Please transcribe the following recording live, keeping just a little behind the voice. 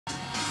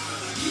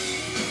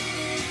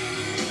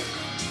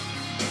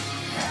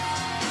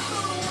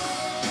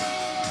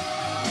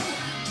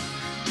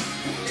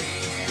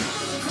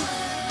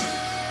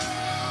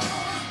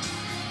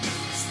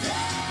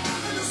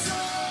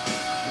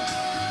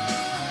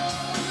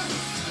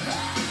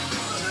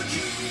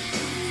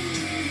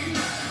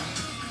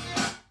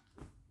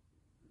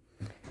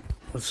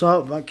What's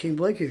up? Viking King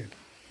Blake here.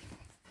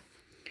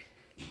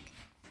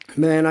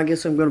 Man, I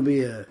guess I'm going to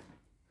be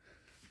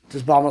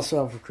just by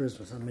myself for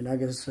Christmas. I mean, I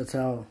guess that's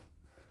how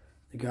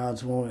the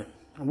gods want it.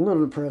 I'm a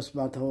little depressed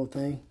about the whole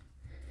thing.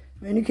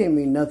 Man, you can't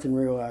mean nothing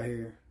real out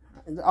here.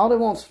 All they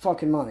want is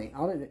fucking money.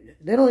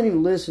 They don't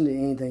even listen to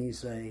anything you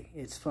say.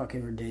 It's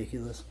fucking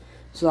ridiculous.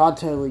 So I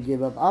totally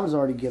give up. I was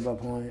already give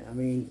up on it. I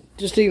mean,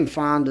 just even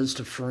find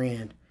just a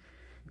friend.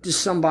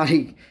 Just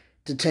somebody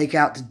to take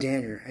out to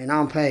dinner. And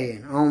I'm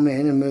paying. I'm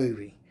in a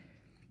movie.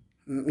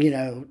 You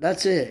know,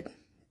 that's it.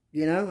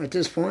 You know, at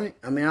this point.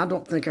 I mean, I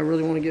don't think I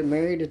really want to get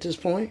married at this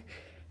point.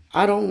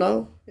 I don't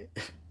know.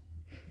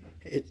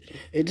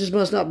 It just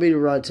must not be the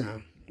right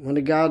time. When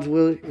the gods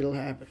will, it'll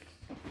happen.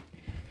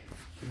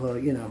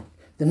 But, you know,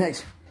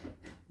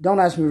 don't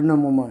ask me for no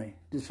more money.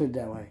 Just put it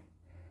that way.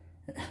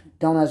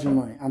 Don't ask me for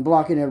money. I'm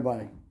blocking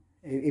everybody.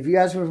 If you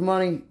ask me for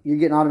money, you're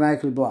getting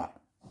automatically blocked.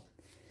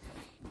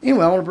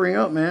 Anyway, I want to bring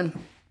up, man.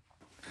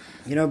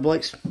 You know,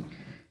 Blake's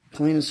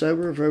clean and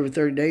sober for over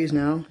 30 days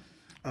now.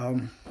 I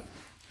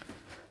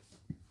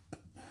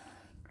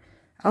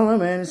don't know,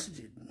 man. It's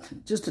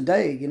just a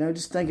day, you know,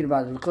 just thinking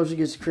about it. The closer it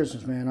gets to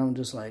Christmas, man, I'm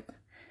just like,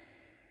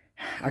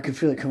 I can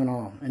feel it coming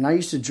on. And I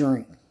used to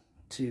drink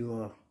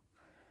to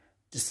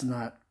just to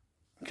not,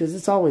 because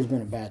it's always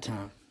been a bad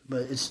time.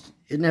 But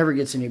it never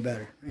gets any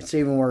better. It's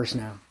even worse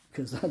now.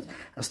 Because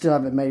I still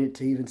haven't made it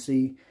to even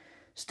see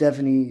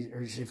Stephanie,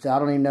 or if I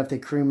don't even know if they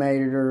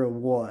cremated her or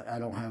what. I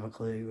don't have a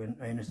clue.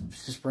 And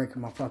it's just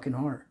breaking my fucking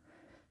heart.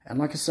 And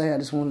like I say, I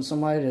just wanted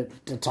somebody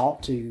to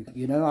talk to.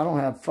 You know, I don't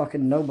have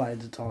fucking nobody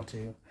to talk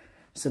to.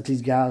 Except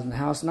these guys in the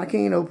house. And I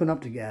can't open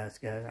up to guys.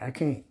 I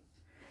can't.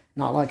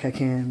 Not like I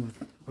can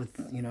with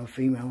you know,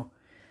 female.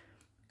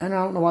 And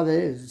I don't know why that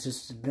is. It's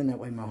just been that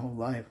way my whole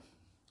life.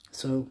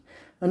 So,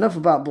 enough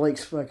about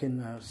Blake's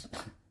fucking,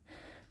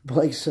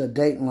 Blake's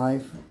dating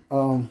life.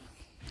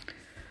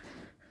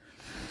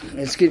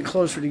 It's getting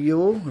closer to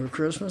Yule or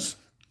Christmas.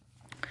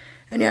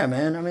 And yeah,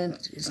 man, I mean,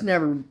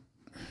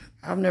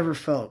 I've never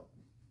felt,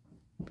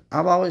 I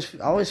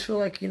always feel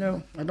like, you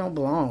know, I don't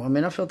belong. I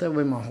mean, I felt that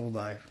way my whole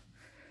life.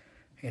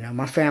 You know,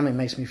 my family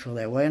makes me feel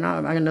that way. And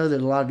I know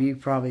that a lot of you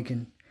probably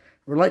can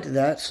relate to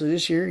that. So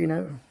this year, you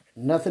know,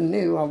 nothing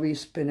new. I'll be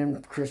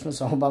spending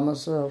Christmas all by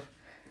myself.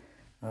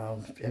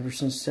 Ever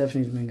since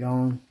Stephanie's been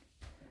gone.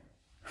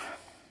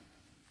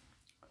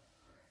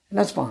 And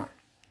that's fine.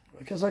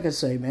 Because like I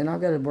say, man, I've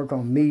got to work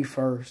on me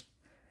first.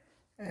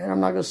 And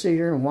I'm not going to sit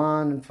here and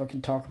whine and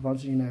fucking talk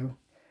about, you know.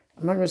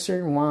 I'm not going to sit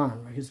here and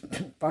whine. Because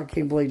Viking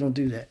King Blake don't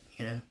do that,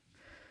 you know.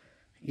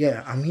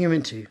 Yeah, I'm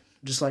human too.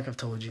 Just like I've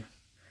told you.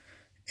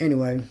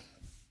 Anyway.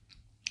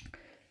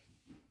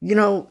 You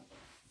know,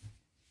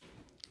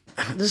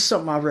 this is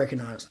something I've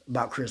recognized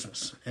about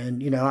Christmas.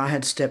 And, you know, I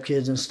had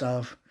stepkids and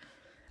stuff.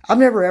 I've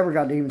never ever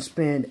got to even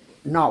spend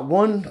not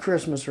one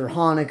Christmas or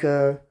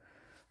Hanukkah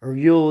or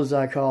Yule as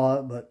I call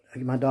it, but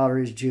my daughter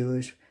is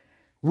Jewish,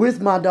 with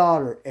my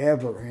daughter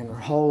ever in her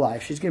whole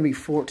life. She's going to be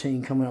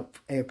 14 coming up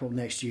April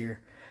next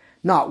year.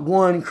 Not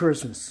one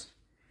Christmas.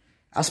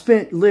 I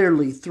spent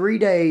literally 3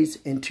 days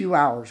and 2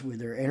 hours with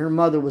her, and her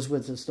mother was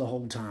with us the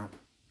whole time,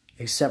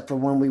 except for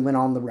when we went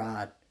on the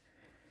ride.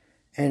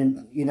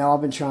 And, you know,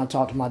 I've been trying to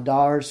talk to my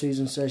daughter.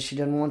 Susan says she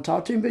doesn't want to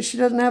talk to me, but she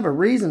doesn't have a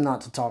reason not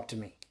to talk to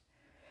me.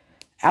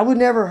 I would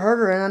never hurt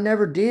her, and I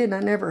never did, and I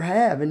never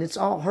have, and it's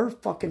all her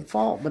fucking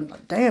fault,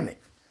 but damn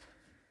it.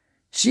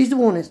 She's the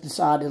one that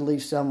decided to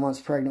leave 7 months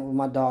pregnant with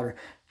my daughter.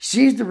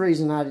 She's the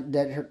reason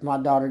my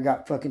daughter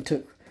got fucking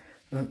took.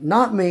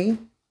 Not me.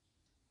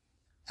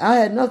 I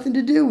had nothing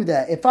to do with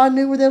that. If I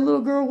knew where that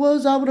little girl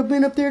was, I would have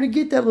been up there to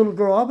get that little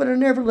girl. I would have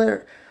never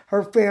let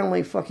her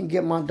family fucking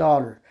get my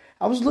daughter.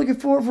 I was looking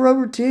for it for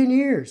over 10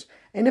 years.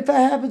 And if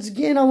that happens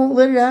again, I won't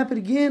let it happen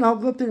again. I'll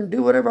go up there and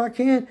do whatever I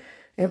can.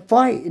 And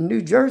fight in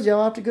New Jersey.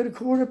 I'll have to go to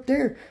court up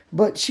there.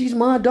 But she's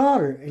my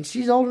daughter. And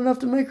she's old enough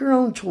to make her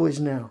own choice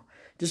now.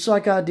 Just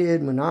like I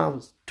did when I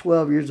was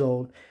 12 years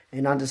old.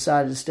 And I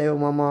decided to stay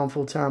with my mom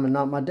full time and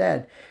not my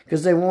dad.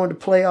 Because they wanted to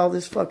play all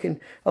this fucking,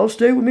 oh,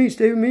 stay with me,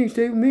 stay with me,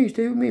 stay with me,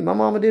 stay with me. My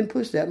mama didn't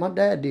push that. My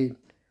dad did.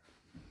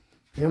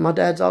 You know, my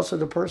dad's also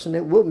the person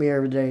that whooped me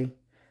every day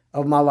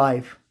of my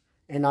life.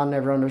 And I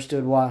never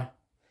understood why.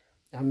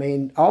 I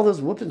mean, all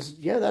those whoopings,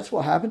 yeah, that's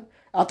what happened.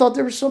 I thought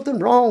there was something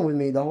wrong with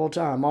me the whole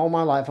time. All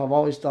my life, I've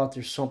always thought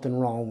there's something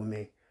wrong with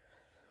me.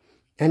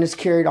 And it's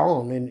carried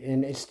on.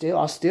 And it's still,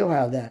 I still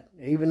have that.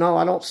 Even though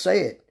I don't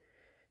say it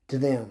to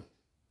them.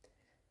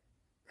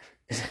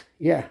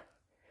 Yeah.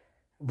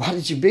 Why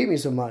did you beat me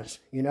so much?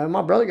 You know,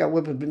 my brother got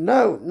whippings. But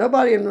no,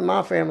 nobody in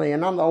my family,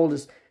 and I'm the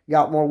oldest,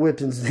 got more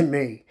whippings than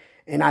me.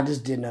 And I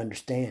just didn't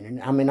understand.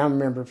 And I mean, I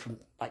remember from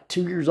like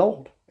 2 years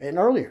old and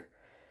earlier.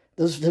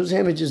 Those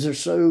images are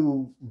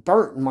so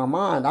burnt in my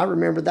mind. I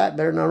remember that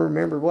better than I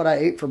remember what I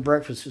ate for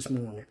breakfast this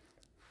morning.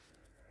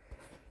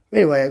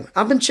 Anyway,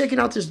 I've been checking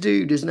out this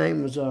dude. His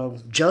name was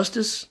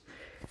Justice.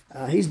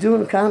 He's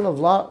doing kind of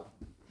a lot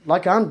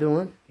like I'm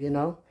doing, you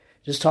know,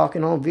 just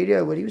talking on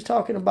video. But he was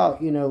talking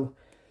about, you know,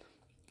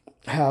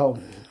 how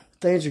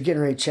things are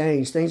getting ready to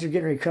change. Things are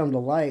getting ready to come to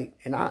light.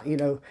 And I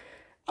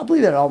I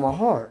believe that with all my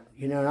heart.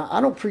 You know, and I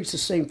don't preach the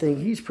same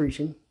thing he's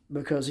preaching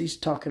because he's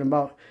talking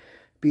about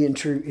being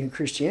true in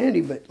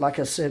Christianity. But like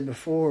I said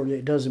before,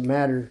 it doesn't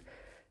matter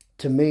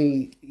to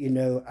me. You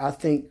know, I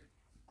think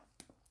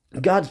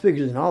God's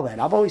bigger than all that.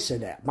 I've always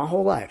said that my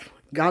whole life.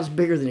 God's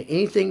bigger than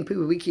anything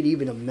we could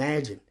even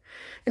imagine.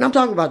 And I'm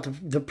talking about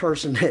the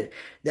person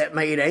that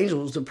made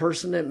angels, the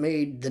person that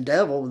made the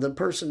devil, the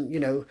person, you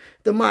know,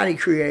 the mighty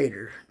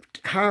creator,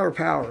 higher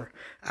power.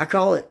 I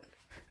call it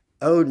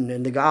Odin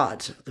and the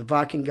gods, the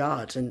Viking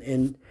gods.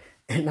 And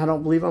I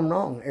don't believe I'm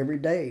wrong every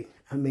day.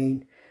 I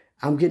mean,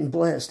 I'm getting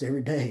blessed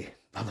every day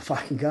by the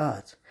Viking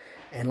gods.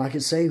 And like I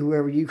say,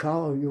 whoever you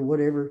call, you're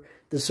whatever,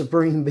 the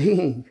supreme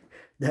being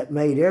that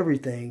made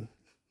everything,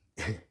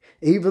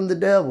 even the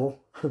devil,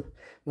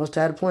 must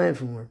have had a plan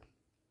for him.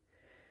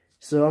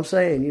 So I'm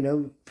saying, you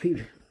know,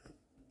 Peter,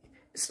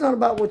 it's not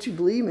about what you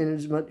believe in.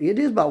 It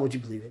is about what you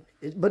believe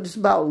in. But it's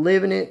about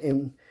living it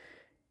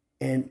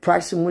and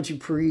practicing what you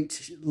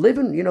preach.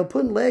 Living, you know,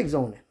 putting legs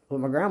on it.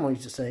 What my grandma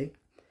used to say.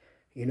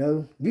 You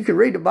know, you can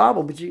read the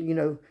Bible, but you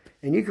know,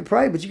 and you can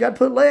pray, but you got to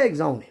put legs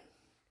on it.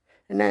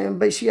 And then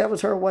basically that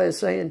was her way of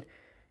saying,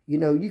 you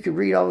know, you can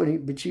read all of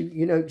it, but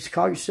you know, just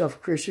call yourself a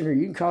Christian, or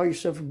you can call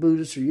yourself a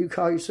Buddhist, or you can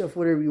call yourself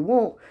whatever you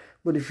want.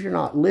 But if you're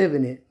not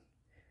living it,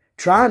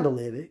 trying to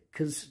live it,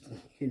 because,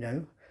 you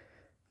know,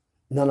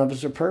 none of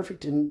us are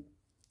perfect, and,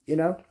 you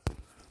know,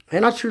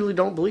 and I truly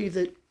don't believe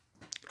that.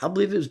 I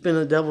believe it's been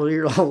the devil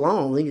here all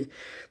along. I think it's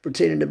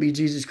pretending to be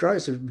Jesus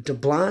Christ to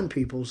blind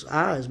people's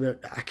eyes, but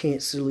I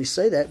can't silly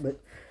say that. But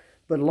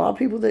a lot of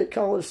people that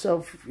call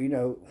themselves, you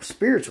know,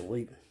 spiritual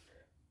even,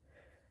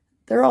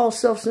 they're all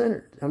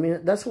self-centered. I mean,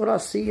 that's what I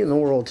see in the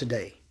world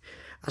today.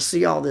 I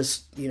see all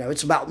this, you know,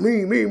 it's about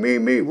me, me, me,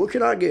 me. What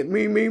can I get?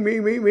 Me, me, me,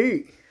 me,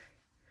 me.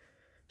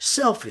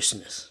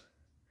 Selfishness.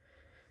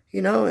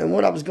 You know, and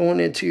what I was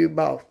going into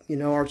about, you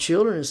know, our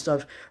children and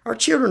stuff. Our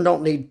children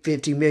don't need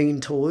 50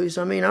 million toys.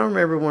 I mean, I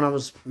remember when I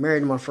was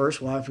married to my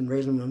first wife and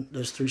raising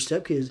those 3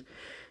 stepkids,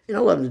 and I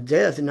love them to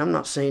death, and I'm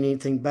not saying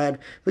anything bad,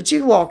 but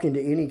you walk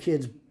into any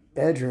kid's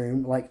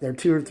bedroom, like they're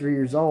 2 or 3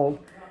 years old,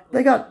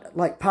 they got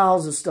like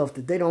piles of stuff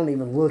that they don't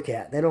even look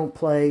at. They don't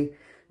play.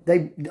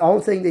 The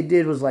only thing they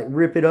did was like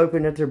rip it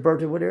open at their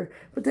birthday, whatever,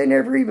 but they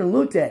never even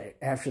looked at it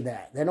after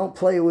that. They don't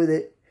play with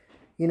it.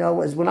 You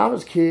know, as when I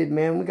was a kid,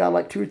 man, we got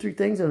like 2 or 3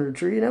 things under the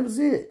tree, and that was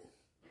it.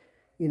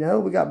 You know,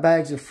 we got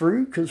bags of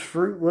fruit, because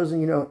fruit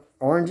wasn't, you know,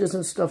 oranges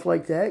and stuff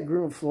like that. It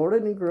grew in Florida,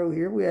 and it grew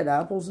here. We had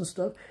apples and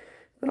stuff.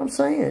 But I'm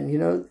saying, you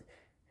know,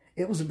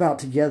 it was about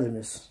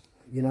togetherness,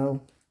 you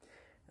know.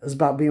 It was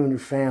about being with your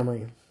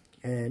family.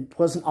 And it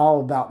wasn't all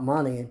about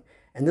money.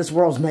 And this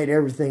world's made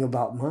everything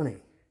about money.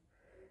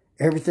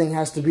 Everything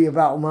has to be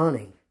about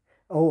money.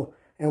 Oh,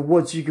 and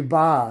what you could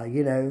buy,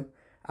 you know.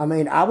 I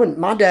mean,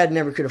 my dad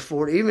never could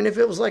afford it, even if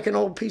it was like an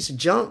old piece of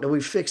junk that we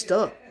fixed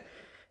up.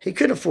 He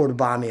couldn't afford to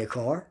buy me a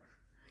car,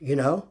 you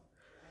know.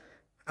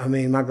 I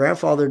mean, my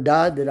grandfather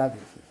died that I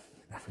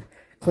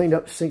cleaned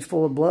up the sinks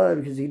full of blood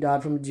because he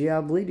died from a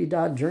GI bleed. He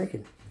died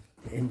drinking,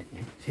 and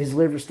his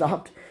liver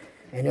stopped,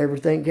 and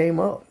everything came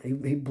up.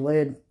 He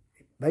bled,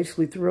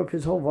 basically threw up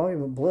his whole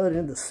volume of blood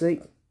into the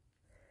sink,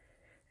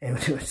 and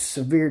it was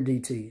severe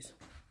DTs.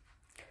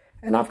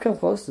 And I've come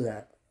close to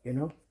that, you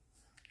know.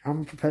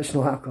 I'm a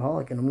professional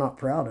alcoholic, and I'm not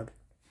proud of it.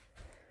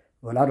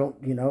 But I don't,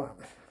 you know,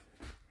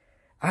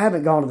 I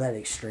haven't gone to that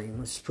extreme.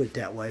 Let's put it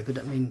that way. But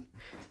I mean,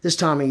 this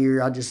time of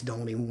year, I just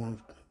don't even want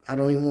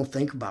to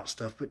think about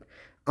stuff. But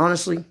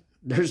honestly,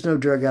 there's no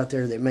drug out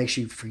there that makes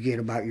you forget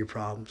about your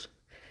problems.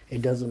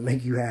 It doesn't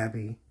make you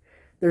happy.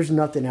 There's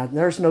nothing out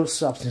there. There's no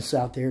substance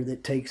out there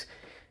that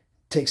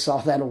takes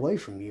all that away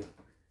from you.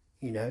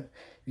 You know,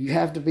 you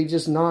have to be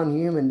just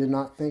non-human to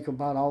not think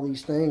about all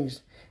these things.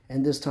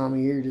 And this time of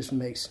year just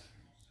makes...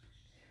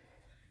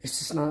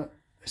 It's not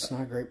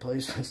a great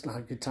place. It's not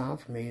a good time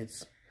for me.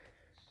 It's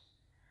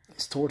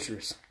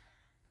torturous,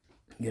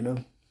 you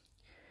know.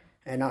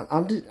 And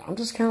I'm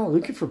just kind of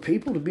looking for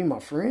people to be my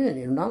friend,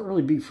 and not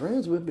really be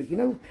friends with, but, you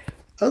know,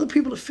 other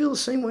people that feel the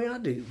same way I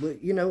do.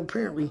 But, you know,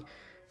 apparently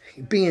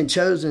being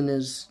chosen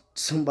as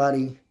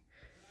somebody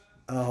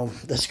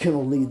that's going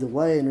to lead the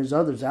way, and there's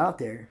others out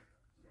there.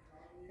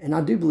 And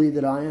I do believe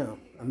that I am.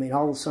 I mean,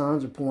 all the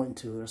signs are pointing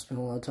to it.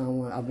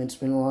 I've been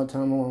spending a lot of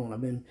time alone.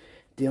 I've been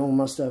dealing with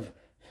my stuff.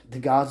 The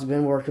gods have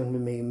been working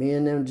with me. Me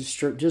and them,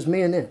 just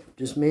me and them.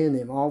 Just me and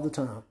them all the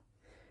time.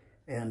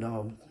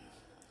 And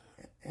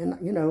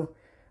you know,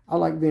 I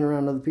like being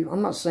around other people.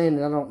 I'm not saying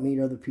that I don't meet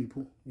other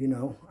people. You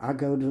know, I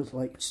go to,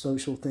 like,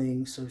 social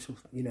things,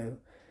 you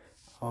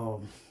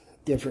know,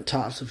 different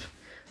types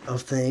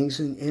of things.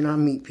 And I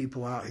meet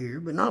people out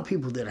here. But not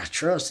people that I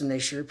trust, and they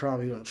sure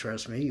probably don't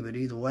trust me. But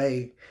either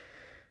way,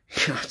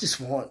 I just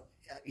want,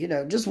 you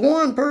know, just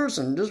one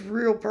person, just a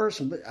real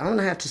person. But I'm going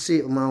to have to see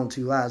it with my own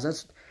 2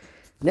 eyes.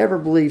 Never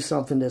believe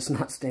something that's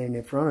not standing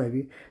in front of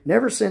you.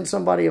 Never send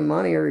somebody a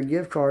money or a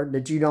gift card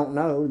that you don't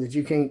know, that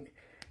you can't,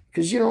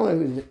 because you don't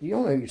know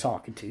who you're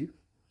talking to.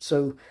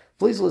 So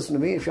please listen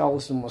to me. If y'all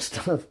listen to my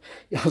stuff,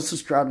 y'all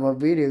subscribe to my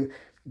video.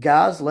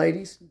 Guys,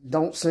 ladies,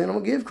 don't send them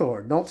a gift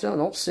card. Don't send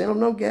them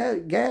no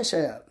gas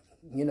app.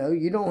 You know,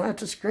 you don't have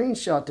to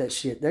screenshot that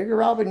shit. They're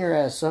robbing your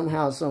ass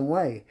somehow, some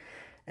way.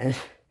 And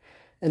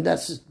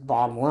that's just the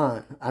bottom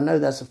line. I know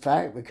that's a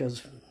fact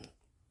because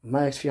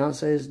my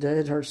ex-fiance is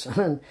dead. Her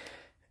son,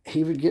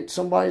 he would get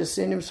somebody to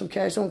send him some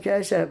cash on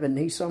Cash App, and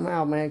he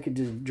somehow, man, could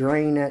just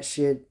drain that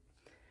shit.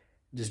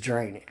 Just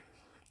drain it.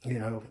 You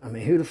know, I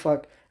mean, who the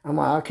fuck?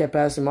 I kept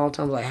asking him all the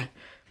time, like,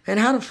 man,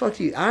 how the fuck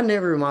do you? I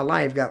never in my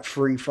life got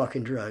free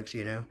fucking drugs,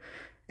 you know.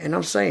 And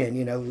I'm saying,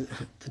 you know,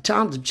 the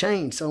times have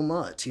changed so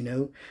much, you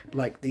know.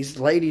 Like these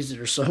ladies that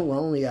are so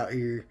lonely out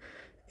here,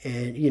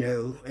 and you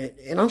know,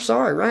 and I'm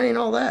sorry, Ryan ain't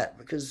all that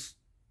because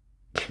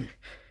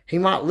he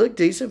might look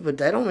decent, but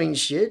that don't mean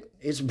shit.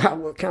 It's about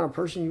what kind of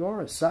person you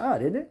are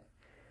inside, isn't it?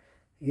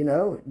 You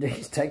know,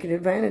 he's taking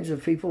advantage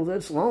of people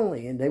that's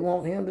lonely, and they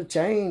want him to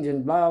change,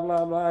 and blah,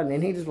 blah, blah. And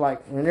then he just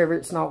like, whenever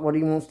it's not what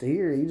he wants to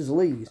hear, he just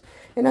leaves.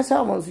 And that's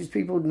how most of these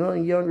people, the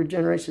younger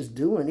generations,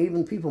 doing.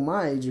 Even people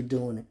my age are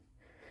doing it.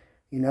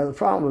 You know, the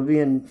problem with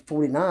being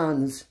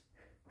 49 is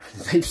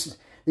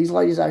these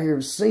ladies out here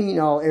have seen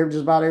just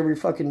about every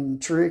fucking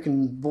trick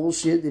and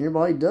bullshit that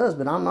everybody does.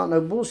 But I'm not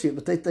no bullshit,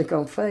 but they think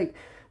I'm fake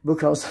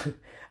because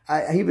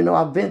even though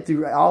I've been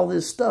through all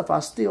this stuff, I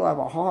still have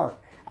a heart.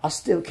 I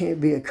still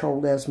can't be a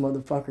cold-ass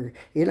motherfucker.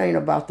 It ain't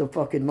about the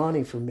fucking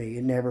money for me.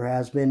 It never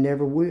has been,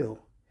 never will.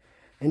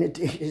 And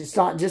it's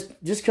not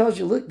just because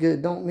you look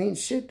good don't mean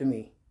shit to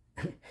me.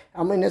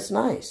 I mean, it's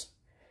nice,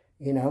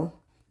 you know.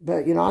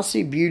 But, you know, I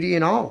see beauty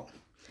in all.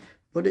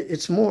 But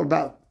it's more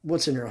about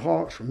what's in her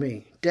heart for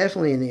me.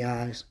 Definitely in the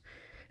eyes.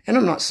 And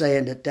I'm not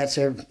saying that that's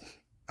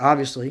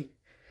obviously,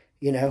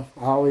 you know,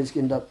 I always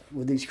end up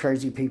with these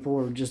crazy people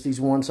or just these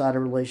one-sided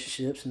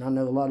relationships. And I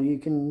know a lot of you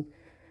can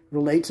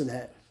relate to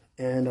that.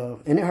 And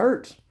it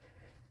hurts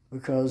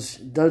because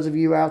those of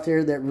you out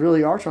there that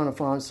really are trying to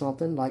find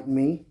something like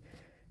me,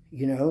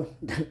 you know,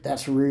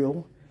 that's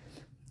real.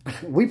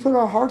 We put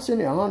our hearts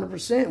in it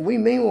 100%. We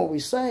mean what we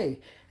say.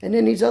 And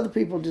then these other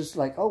people just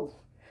like, oh,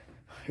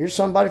 here's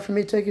somebody for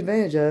me to take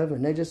advantage of.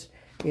 And they just,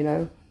 you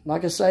know,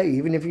 like I say,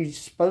 even if you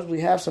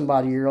supposedly have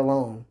somebody, you're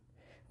alone.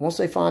 Once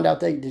they find out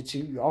that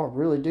you all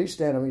really do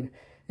stand, I mean,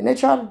 and they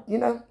try to, you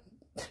know,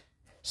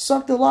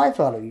 suck the life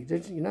out of you.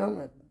 You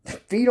know,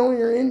 feed on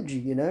your energy,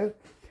 you know.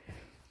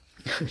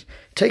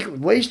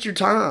 Waste your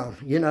time,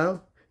 you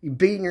know. You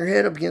beating your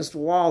head up against the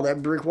wall,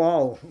 that brick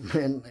wall.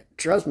 Man,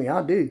 trust me,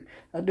 I do.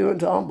 I do it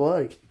until I'm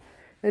bloody.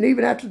 And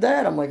even after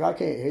that, I'm like, I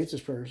can't hate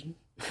this person.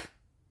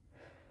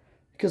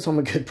 Because I'm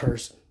a good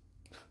person.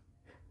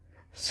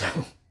 So,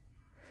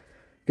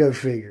 go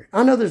figure.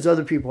 I know there's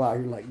other people out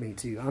here like me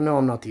too. I know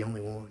I'm not the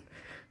only one.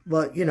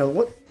 But, you know,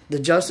 what the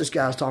Justice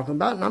guy's talking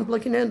about, and I'm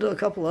looking into a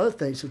couple of other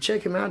things. So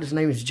check him out. His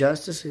name is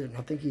Justice, and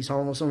I think he's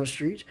homeless on the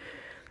streets,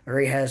 or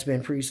he has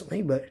been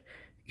recently. But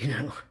you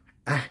know,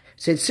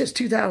 since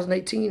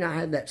 2018, I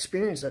had that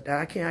experience that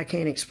I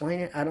can't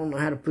explain it. I don't know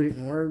how to put it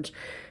in words.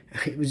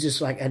 It was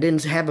just like I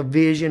didn't have a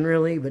vision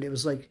really, but it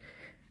was like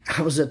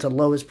I was at the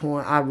lowest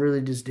point. I really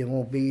just didn't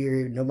want to be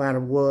here, no matter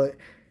what.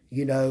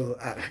 You know,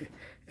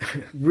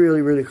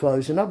 really, really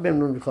close, and I've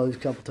been really close a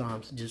couple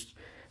times.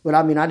 But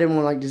I mean, I didn't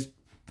want to like just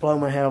blow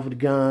my head off with a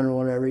gun or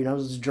whatever, you know. I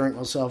was just drink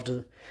myself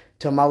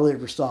till my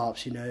liver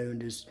stops, you know,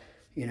 and just,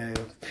 you know,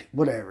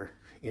 whatever.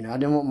 You know, I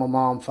didn't want my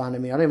mom finding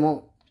me. I didn't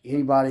want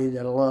anybody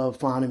that I love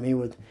finding me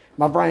with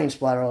my brain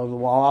splattered all over the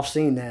wall. I've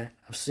seen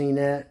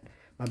that.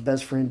 My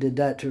best friend did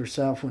that to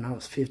herself when I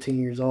was 15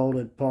 years old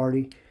at a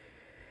party.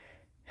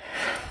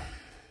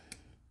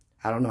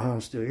 I don't know how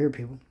I'm still here,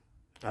 people.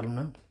 I don't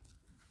know.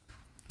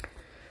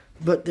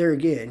 But there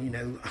again, you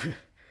know,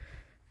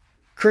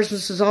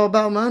 Christmas is all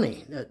about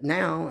money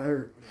now,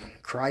 or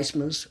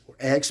Christmas, or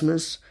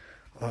Xmas,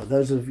 or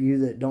those of you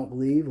that don't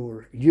believe,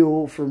 or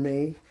Yule for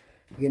me.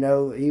 You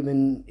know,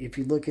 even if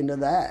you look into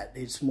that,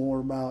 it's more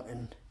about,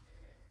 and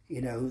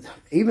you know,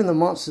 even the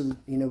months of,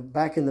 you know,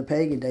 back in the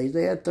pagan days,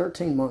 they had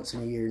 13 months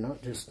in a year,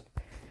 not just,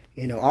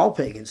 you know, all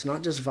pagans,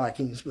 not just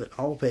Vikings, but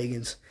all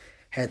pagans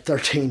had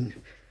 13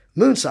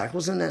 moon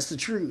cycles, and that's the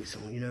truth.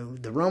 You know,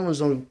 the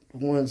Romans are the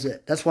ones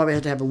that's why we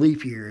have to have a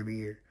leap year every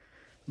year,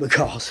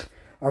 because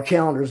our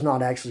calendar is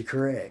not actually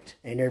correct,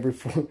 and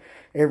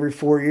every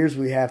 4 years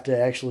we have to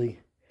actually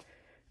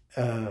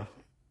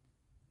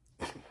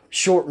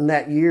shorten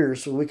that year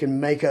so we can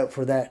make up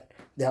for that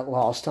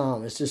lost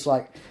time. It's just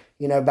like,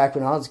 you know, back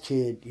when I was a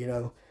kid, you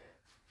know,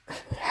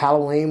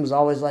 Halloween was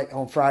always like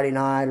on Friday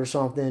night or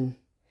something.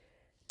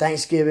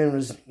 Thanksgiving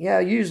was, yeah,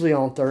 usually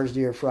on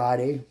Thursday or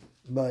Friday,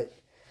 but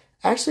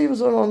actually it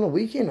was on the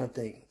weekend, I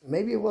think.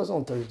 Maybe it was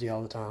on Thursday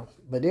all the time.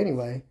 But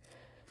anyway,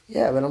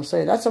 yeah, but I'm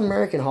saying that's an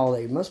American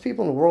holiday. Most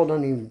people in the world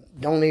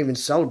don't even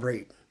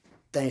celebrate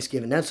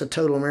Thanksgiving. That's a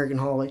total American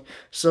holiday.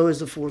 So is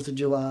the 4th of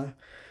July.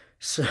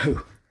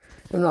 So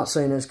I'm not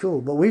saying that's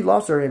cool, but we've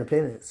lost our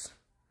independence.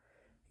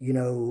 You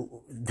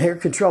know, they're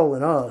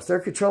controlling us. They're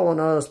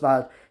controlling us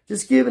by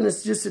just giving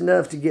us just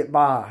enough to get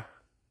by.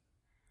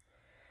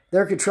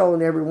 They're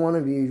controlling every one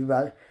of you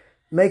by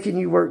making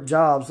you work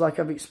jobs, like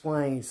I've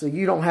explained, so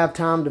you don't have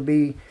time to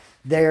be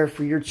there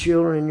for your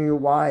children and your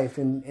wife,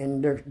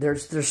 and they're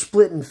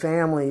splitting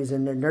families,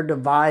 and they're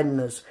dividing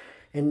us.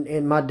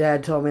 And my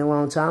dad told me a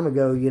long time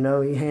ago, you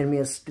know, he handed me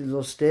a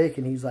little stick,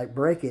 and he's like,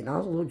 break it. And I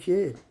was a little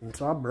kid, and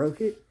so I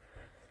broke it.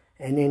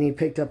 And then he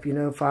picked up, you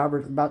know,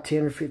 about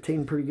 10 or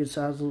 15 pretty good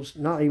sized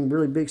little, not even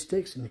really big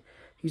sticks, and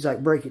he's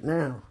like, break it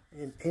now.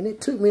 And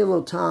it took me a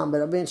little time,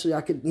 but eventually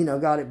I could, you know,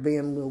 got it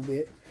bent a little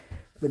bit.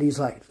 But he's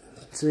like,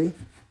 see,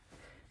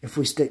 if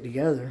we stick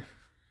together,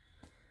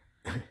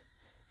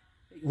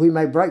 we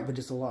may break, but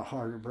it's a lot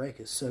harder to break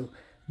us. So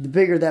the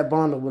bigger that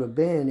bundle would have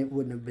been, it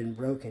wouldn't have been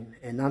broken.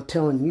 And I'm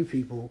telling you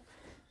people,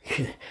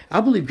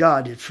 I believe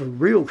God is for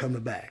real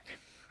coming back,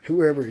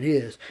 whoever it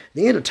is.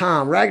 The end of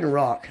time,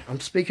 Ragnarok, I'm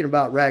speaking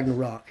about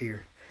Ragnarok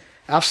here.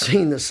 I've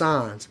seen the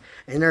signs,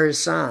 and there is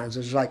signs.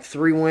 There's like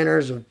 3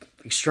 winters of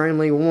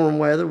extremely warm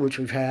weather, which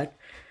we've had.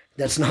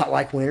 That's not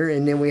like winter.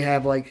 And then we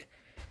have like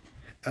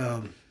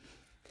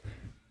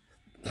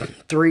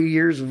 3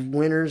 years of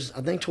winters,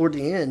 I think toward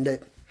the end,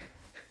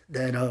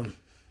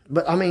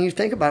 but I mean, you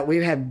think about it,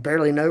 we had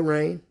barely no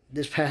rain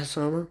this past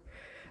summer.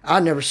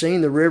 I've never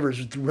seen the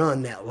rivers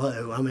run that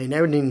low. I mean, they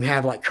didn't even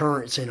have like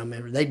currents in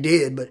them. They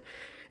did, but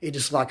it's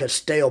just like a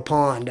stale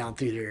pond down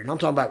through there. And I'm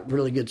talking about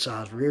really good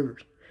sized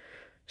rivers.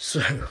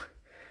 So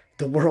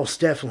the world's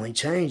definitely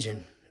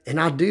changing. And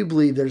I do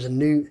believe there's a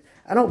new,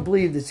 I don't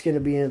believe it's going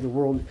to be the end of the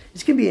world.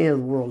 It's going to be the end of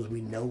the world as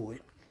we know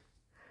it.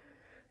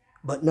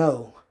 But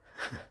no.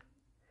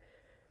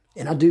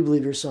 And I do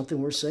believe there's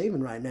something we're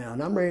saving right now.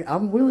 And I'm ready,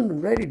 I'm willing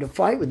and ready to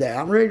fight with that.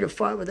 I'm ready to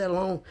fight with that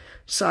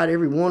alongside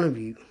every one of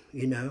you,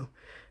 you know.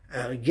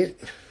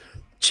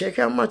 Check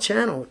out my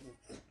channel.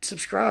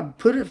 Subscribe.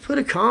 Put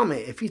a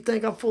comment. If you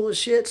think I'm full of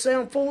shit, say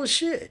I'm full of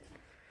shit.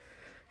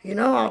 You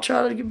know, I'll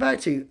try to get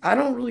back to you. I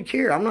don't really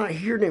care. I'm not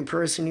here to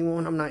impress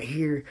anyone. I'm not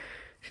here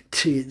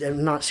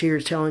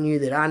telling you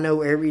that I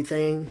know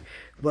everything.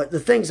 But the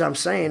things I'm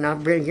saying, I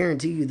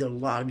guarantee you that a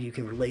lot of you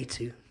can relate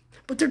to.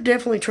 But they're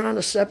definitely trying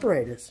to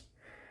separate us.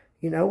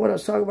 You know, what I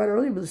was talking about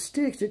earlier with the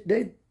sticks,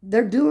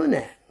 they're doing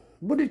that.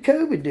 What did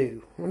COVID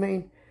do? I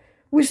mean,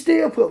 we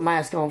still put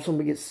masks on if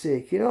somebody gets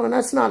sick, you know, and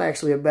that's not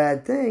actually a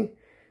bad thing.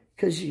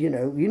 Because, you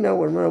know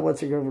what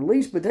they're going to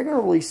release, but they're going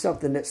to release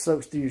something that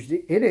soaks through your,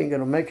 it ain't going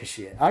to make a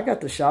shit. I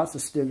got the shots, I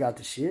still got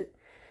the shit.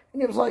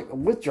 And it was like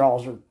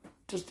withdrawals, or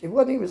just, it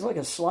wasn't even, it was like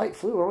a slight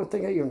flu. I don't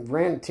think I even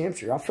ran the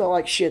temperature. I felt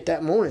like shit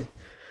that morning.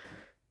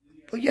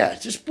 But yeah,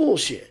 it's just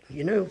bullshit,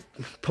 you know,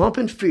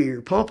 pumping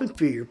fear, pumping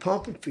fear,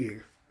 pumping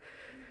fear,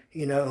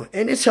 you know,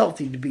 and it's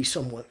healthy to be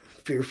somewhat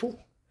fearful,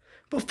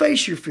 but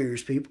face your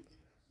fears, people.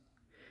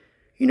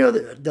 You know,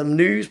 the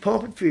news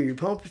pumping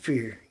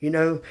fear, you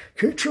know,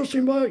 can't trust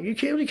anybody, you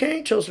really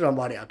can't trust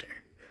somebody out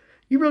there.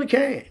 You really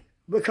can't,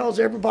 because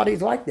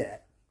everybody's like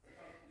that.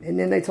 And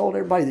then they told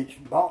everybody that it's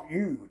about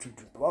you,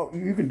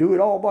 you can do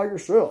it all by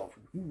yourself.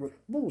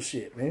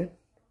 Bullshit, man.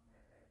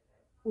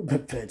 We've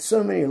been fed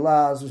so many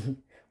lies.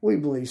 We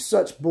believe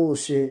such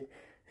bullshit.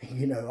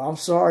 You know, I'm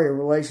sorry, a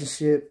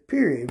relationship,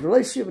 period.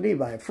 Relationship with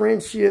anybody.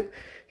 Friendship,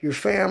 your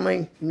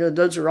family, you know,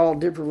 those are all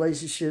different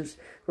relationships.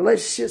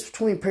 Relationships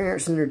between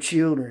parents and their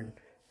children.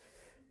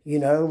 You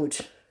know,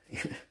 which,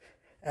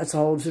 that's a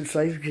whole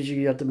situation, because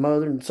you got the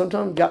mother, and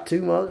sometimes you got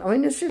 2 mothers. I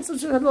mean, this shit's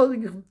just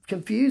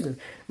confusing.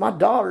 My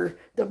daughter,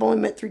 that I've only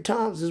met 3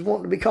 times, is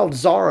wanting to be called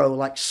Zorro,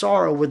 like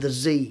sorrow with a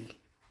Z.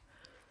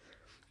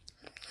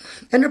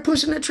 And they're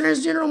pushing that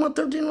transgender on my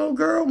 13-year-old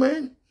girl,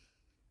 man.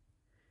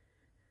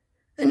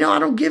 And no, I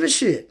don't give a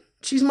shit.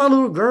 She's my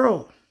little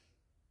girl.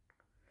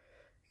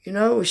 You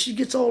know, she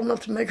gets old enough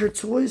to make her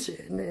choice,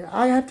 and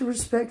I have to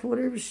respect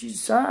whatever she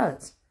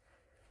decides.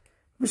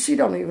 But she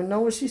don't even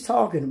know what she's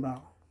talking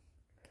about.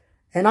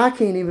 And I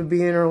can't even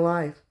be in her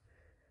life.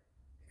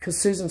 Because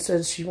Susan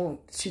says she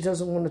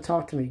doesn't want to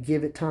talk to me.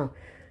 Give it time.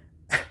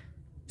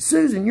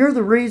 Susan, you're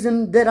the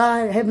reason that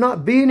I have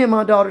not been in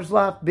my daughter's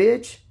life,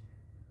 bitch.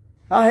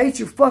 I hate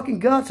your fucking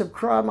guts. I've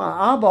cried my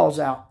eyeballs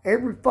out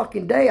every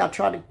fucking day. I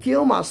tried to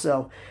kill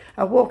myself.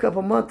 I woke up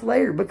a month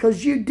later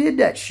because you did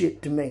that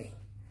shit to me.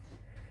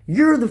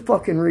 You're the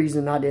fucking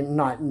reason I'm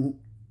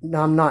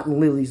not in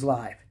Lily's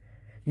life.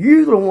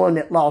 You're the one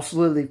that lost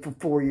Lily for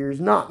 4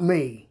 years, not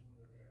me.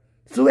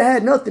 So it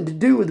had nothing to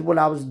do with what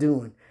I was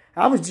doing.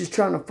 I was just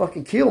trying to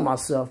fucking kill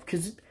myself,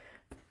 because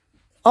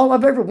all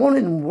I've ever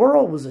wanted in the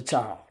world was a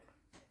child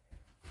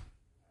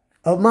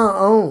of my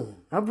own.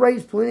 I've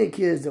raised plenty of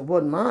kids that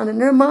wasn't mine,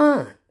 and they're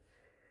mine.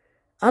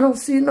 I don't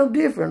see it no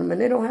different. I mean,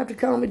 they don't have to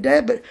call me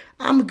dad, but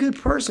I'm a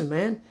good person,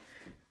 man.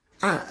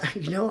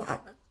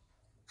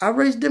 I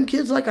raised them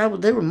kids like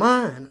they were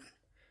mine,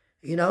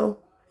 you know.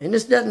 And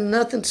this doesn't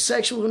nothing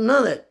sexual,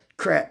 none of that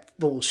crap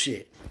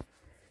bullshit.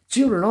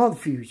 Children are the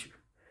future.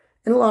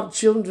 And a lot of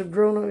children have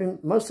grown up in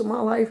most of my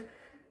life.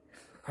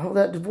 All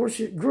that divorce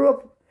shit, grew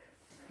up,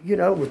 you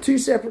know, with 2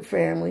 separate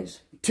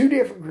families, 2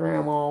 different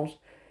grandmas,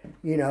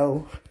 you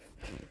know,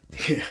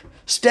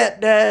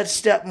 stepdads,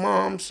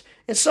 stepmoms.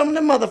 And some of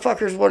them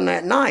motherfuckers wasn't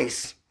that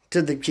nice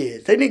to the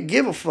kids. They didn't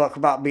give a fuck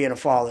about being a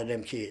father to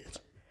them kids.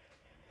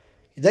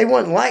 They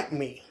wasn't like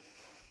me.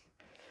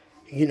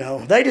 You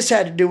know, they just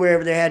had to do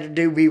whatever they had to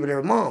do to be with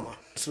their mama.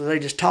 So they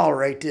just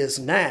tolerate this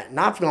and that. And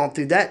I've gone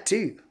through that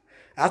too.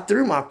 I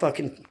threw my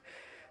fucking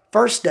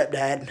first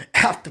stepdad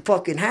out the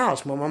fucking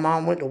house when my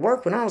mom went to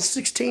work when I was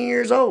 16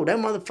 years old. That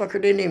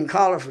motherfucker didn't even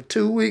call her for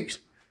 2 weeks.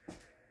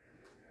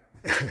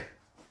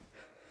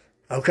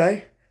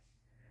 Okay?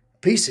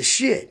 Piece of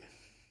shit.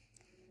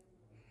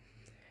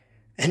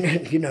 And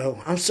then, you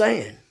know, I'm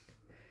saying,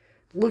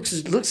 looks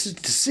is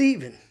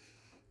deceiving.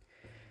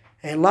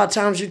 And a lot of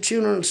times your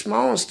children are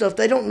small and stuff,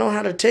 they don't know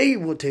how to tell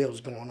you what the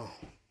hell's going on.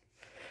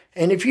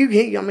 And if you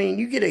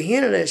get a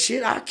hint of that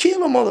shit, I'll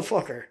kill a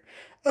motherfucker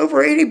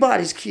over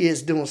anybody's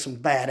kids doing some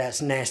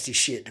badass, nasty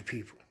shit to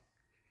people.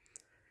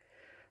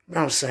 But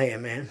I'm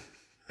saying, man,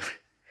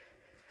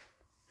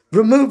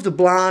 remove the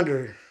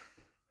blinder.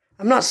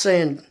 I'm not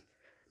saying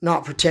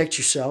not protect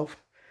yourself.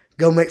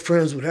 Go make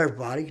friends with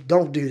everybody.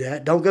 Don't do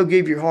that. Don't go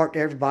give your heart to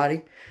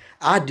everybody.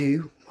 I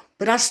do,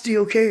 but I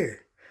still care.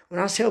 When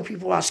I tell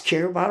people I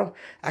care about them,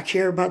 I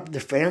care about their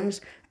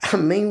families, I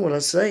mean what I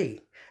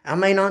say. I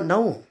may not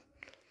know them,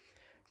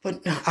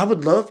 but I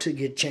would love to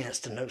get a chance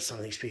to know some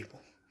of these people.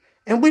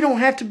 And we don't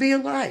have to be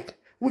alike.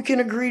 We can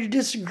agree to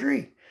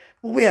disagree.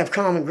 Well, we have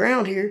common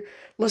ground here.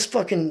 Let's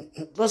fucking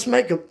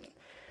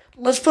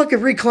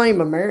reclaim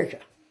America.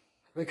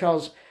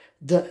 Because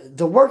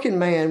the working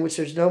man, which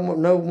there's no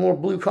more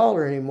blue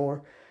collar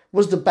anymore,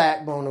 was the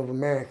backbone of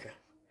America.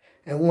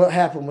 And what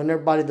happened when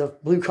everybody, the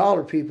blue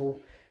collar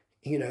people,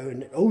 you know,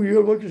 and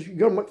you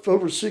gotta make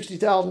over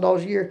 $60,000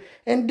 a year.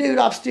 And dude,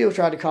 I've still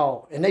tried to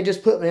call. And they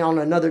just put me on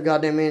another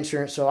goddamn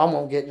insurance, so I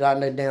won't get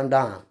that damn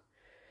dime.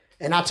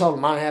 And I told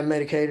them I didn't have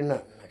Medicaid or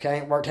nothing. Okay,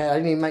 it worked out. I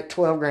didn't even make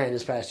 $12 grand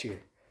this past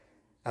year.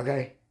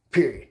 Okay,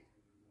 period.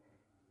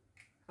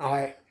 All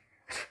right.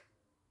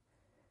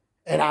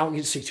 And I don't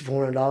get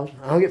 $6,400.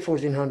 I don't get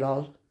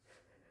 $1,400.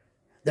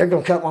 They're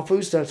going to cut my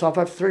food stamps off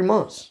after 3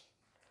 months.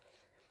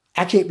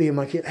 I can't be in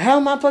my kid. How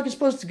am I fucking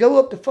supposed to go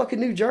up to fucking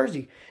New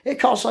Jersey? It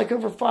costs like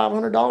over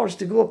 $500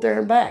 to go up there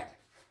and back.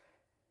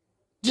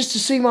 Just to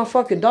see my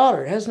fucking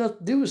daughter. It has nothing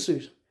to do with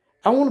Susan.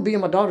 I want to be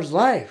in my daughter's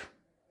life.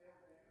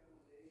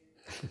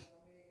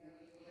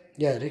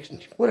 Yeah,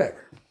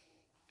 whatever.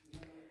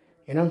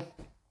 You know?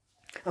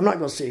 I'm not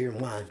going to sit here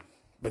and whine.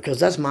 Because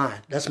that's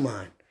mine. That's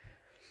mine.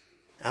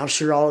 I'm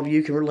sure all of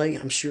you can relate.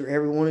 I'm sure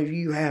every one of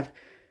you have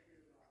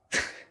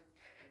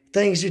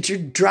things that you're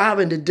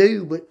driving to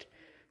do, but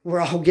we're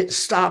all getting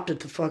stopped at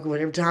the fucking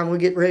every time we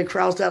get ready to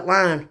cross that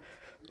line.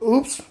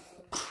 Oops.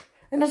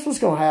 And that's what's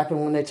going to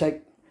happen when they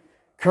take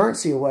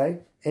currency away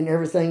and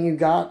everything you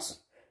got's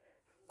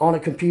on a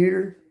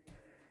computer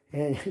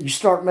and you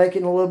start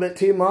making a little bit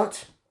too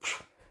much.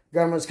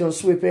 Government's going to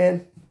sweep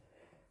in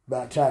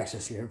about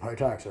taxes. You pay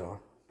taxes on.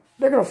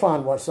 They're going to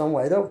find some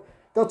way.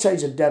 They'll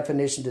change the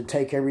definition to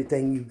take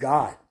everything you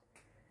got.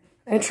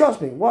 And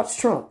trust me, watch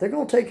Trump. They're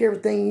going to take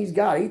everything he's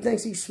got. He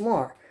thinks he's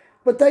smart.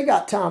 But they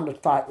got time to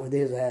fight with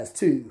his ass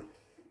too.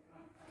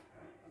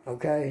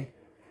 Okay?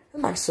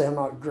 And like I say, I'm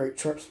not a great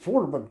Trump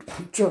supporter,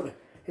 but Trump,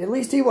 at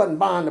least he wasn't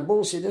buying the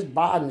bullshit, just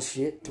Biden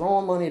shit,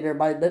 throwing money at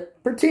everybody,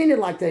 but pretending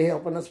like they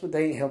helping us, but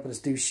they ain't helping us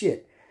do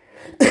shit.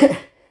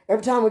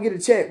 Every time we get a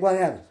check, what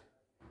happens?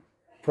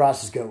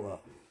 Prices go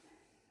up.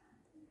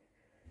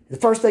 The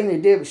first thing they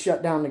did was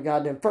shut down the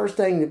goddamn, first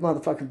thing that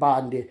motherfucking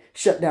Biden did,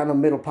 shut down the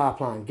middle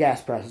pipeline.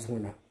 Gas prices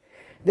went up.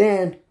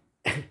 Then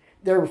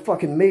there were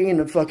fucking millions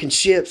of fucking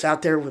ships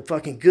out there with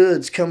fucking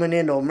goods coming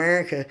into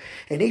America,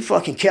 and he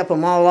fucking kept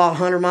them all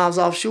 100 miles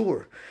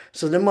offshore.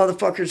 So them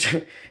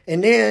motherfuckers,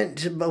 and then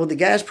with the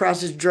gas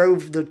prices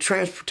drove the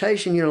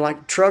transportation, you know,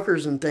 like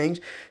truckers and things.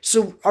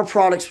 So our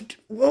products,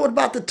 what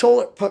about the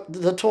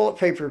toilet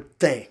paper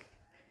thing?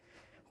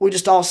 We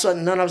just all of a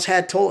sudden, none of us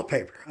had toilet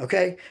paper,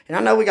 okay? And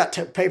I know we got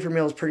paper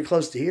mills pretty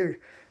close to here,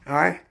 all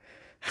right?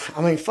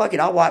 I mean, fuck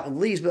it, I'll wipe the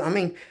leaves, but I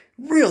mean,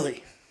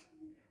 really?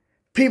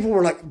 People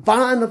were like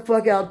buying the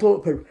fuck out of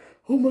toilet paper.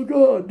 Oh my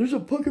God, there's a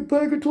fucking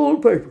pack of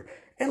toilet paper.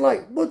 And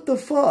like, what the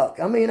fuck?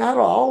 I mean, out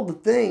of all the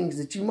things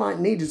that you might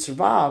need to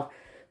survive,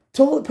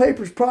 toilet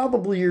paper is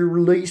probably your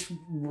least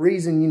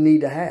reason you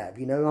need to have.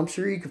 You know, I'm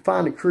sure you can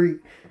find a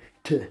creek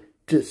to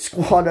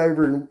squat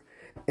over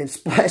and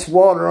splash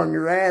water on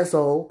your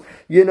asshole.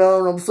 You know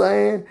what I'm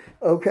saying?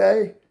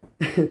 Okay?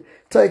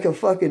 Take a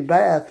fucking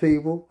bath,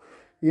 people.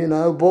 You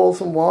know, boil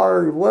some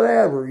water,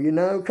 whatever, you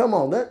know? Come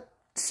on,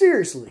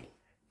 seriously.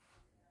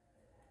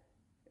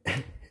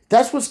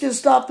 That's what's going to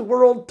stop the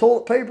world,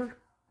 toilet paper?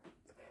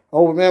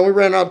 Oh, man, we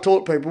ran out of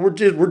toilet paper.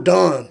 We're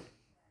done.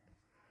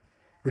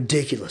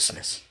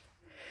 Ridiculousness.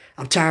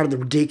 I'm tired of the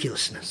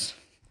ridiculousness.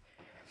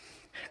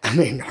 I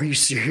mean, are you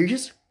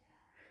serious?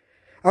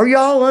 Are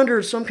y'all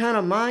under some kind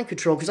of mind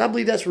control? Because I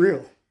believe that's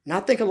real. And I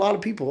think a lot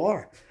of people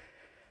are.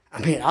 I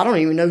mean, I don't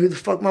even know who the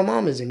fuck my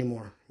mom is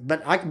anymore.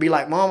 But I could be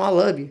like, Mom, I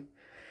love you.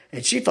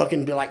 And she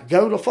fucking be like,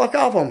 go the fuck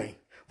off on me.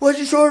 What'd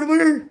you start to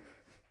me?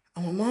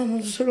 I'm like, Mom,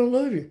 I just said I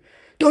love you.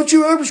 Don't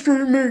you ever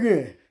screw me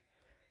again.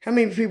 How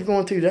many people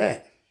going through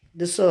that?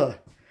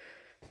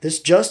 This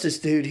Justice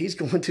dude, he's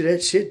going through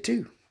that shit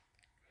too.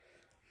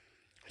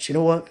 But you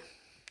know what?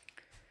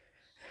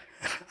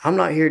 I'm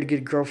not here to get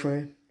a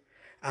girlfriend.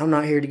 I'm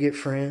not here to get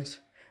friends.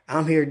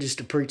 I'm here just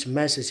to preach a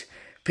message.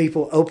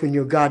 People, open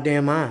your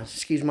goddamn eyes.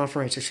 Excuse my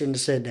French, I shouldn't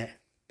have said that.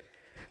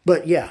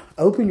 But yeah,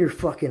 open your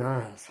fucking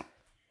eyes.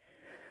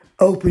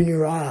 Open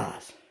your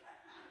eyes.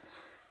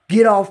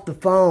 Get off the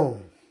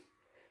phone.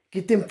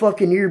 Get them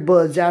fucking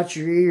earbuds out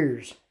your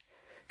ears.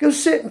 Go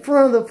sit in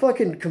front of the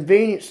fucking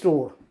convenience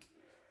store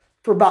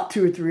for about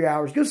 2 or 3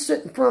 hours. Go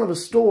sit in front of a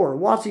store.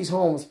 Watch these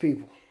homeless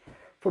people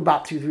for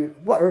about 2 or 3.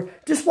 Or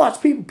just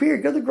watch people,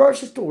 period. Go to the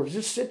grocery store.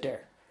 Just sit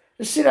there.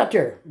 Just sit out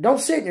there. Don't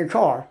sit in your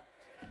car.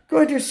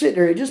 Go out there and sit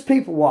there and just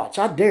people watch.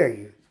 I dare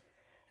you.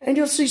 And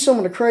you'll see some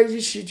of the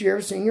craziest shit you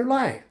ever seen in your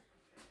life.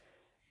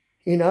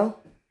 You know?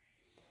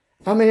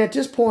 I mean, at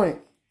this point,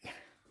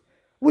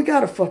 we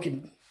got to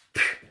fucking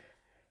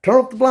turn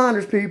off the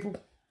blinders, people.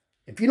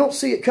 If you don't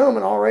see it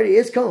coming already,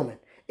 it's coming.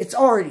 It's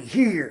already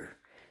here.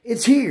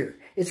 It's here.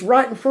 It's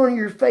right in front of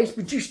your face,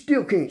 but you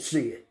still can't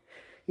see it.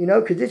 You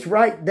know, because it's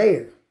right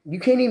there. You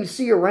can't even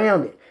see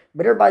around it.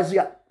 But everybody's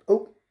got,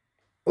 oh,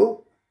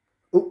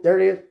 there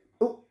it is.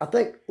 Oh, I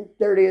think, oh,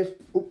 there it is.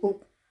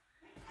 Oh.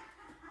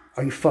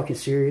 Are you fucking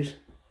serious?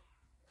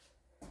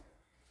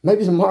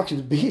 Maybe the mark of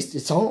the beast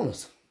is on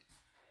us.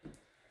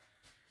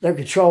 They're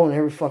controlling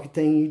every fucking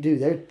thing you do.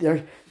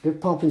 They're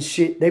pumping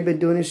shit. They've been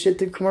doing this shit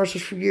through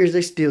commercials for years.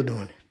 They're still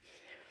doing it.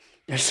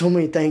 There's so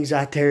many things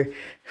out there,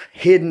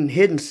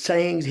 hidden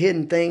sayings,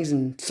 hidden things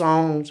and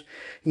songs.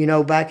 You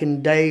know, back in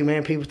the day,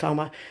 man, people talking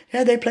about,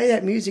 yeah, they play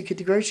that music at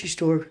the grocery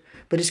store,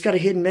 but it's got a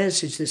hidden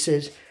message that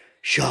says,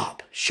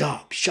 shop,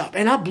 shop, shop.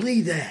 And I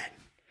believe that.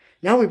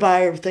 Now we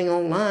buy everything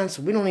online,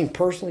 so we don't even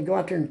personally go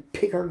out there and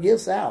pick our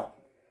gifts out.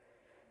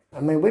 I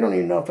mean, we don't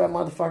even know if that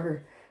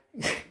motherfucker,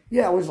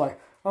 yeah, it was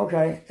like,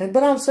 okay.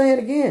 But I'm saying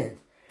again,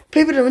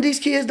 these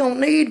kids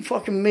don't need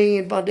fucking me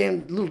and my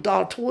damn little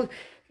dollar toys.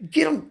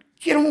 Get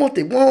them what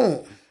they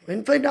want. And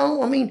if they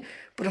don't, I mean,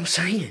 but I'm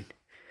saying,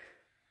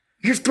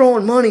 you're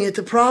throwing money at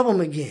the problem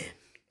again.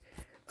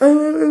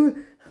 I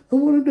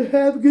wanted to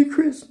have a good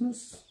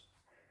Christmas.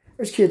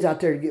 There's kids out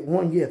there to get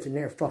one gift and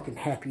they're fucking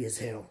happy as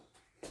hell.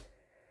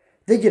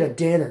 They get a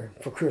dinner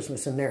for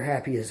Christmas and they're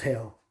happy as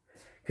hell.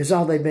 Because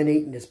all they've been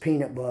eating is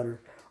peanut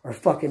butter or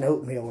fucking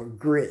oatmeal or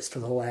grits for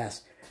the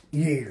last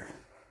year.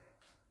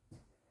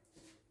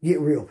 Get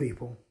real,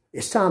 people.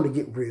 It's time to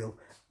get real.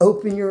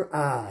 Open your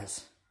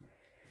eyes.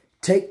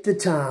 Take the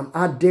time.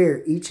 I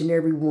dare each and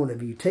every one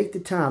of you. Take the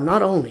time.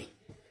 Not only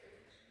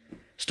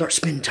start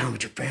spending time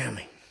with your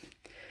family.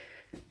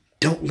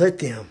 Don't let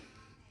them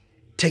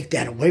take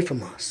that away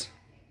from us.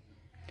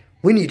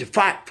 We need to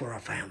fight for our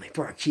family,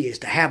 for our kids,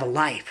 to have a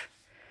life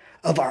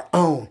of our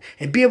own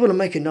and be able to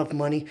make enough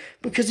money,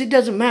 because it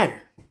doesn't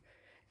matter.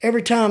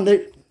 Every time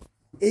that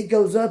it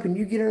goes up and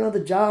you get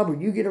another job or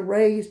you get a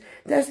raise,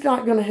 that's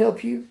not going to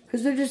help you,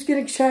 because they're just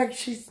getting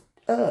taxed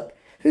up.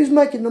 Who's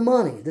making the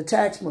money? The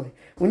tax money.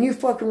 When you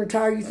fucking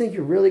retire, you think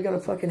you're really going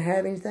to fucking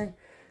have anything?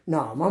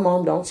 No, my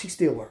mom don't. She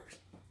still works.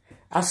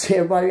 I see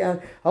everybody,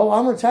 oh,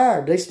 I'm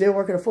retired. They still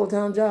working a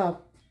full-time job.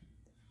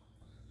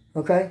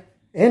 Okay?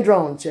 And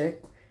drawing a check.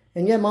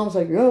 And yeah, mom's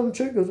like, oh, the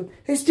check goes up.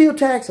 They still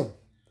tax them.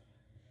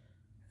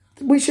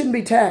 We shouldn't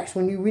be taxed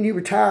when you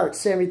retire at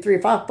 73.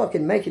 If I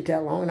fucking make it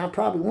that long, and I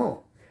probably won't.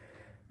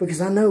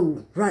 Because I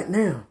know right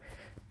now,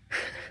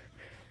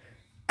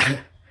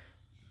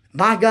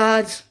 my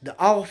gods, the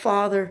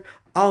All-Father,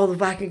 all the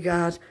Viking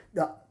gods,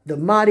 the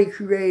mighty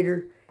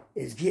Creator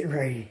is getting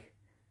ready.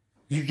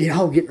 You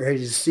all getting ready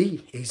to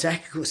see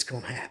exactly what's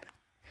going to happen.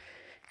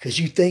 Because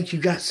you think you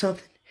got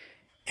something,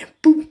 and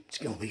boom, it's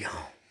going to be gone.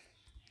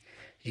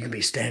 You can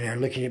be standing there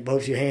looking at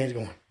both your hands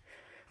going,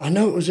 I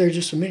know it was there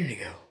just a minute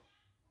ago.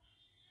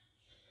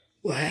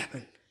 What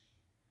happened?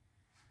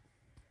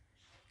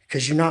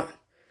 Because you're not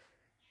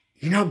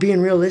being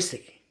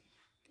realistic.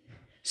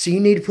 So you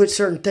need to put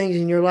certain things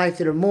in your life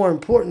that are more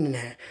important than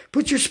that.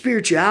 Put your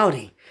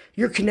spirituality,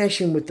 your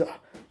connection with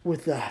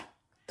the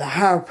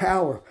higher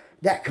power,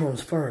 that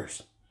comes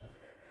first.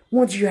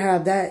 Once you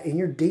have that and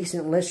you're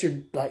decent, unless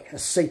you're like a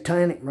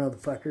satanic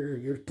motherfucker, or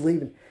you're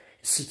believing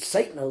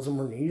Satanism,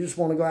 or you just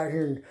want to go out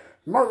here and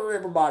murder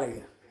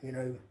everybody, you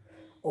know,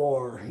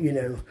 or, you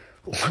know,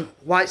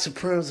 white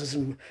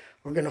supremacists,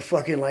 we're going to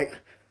fucking like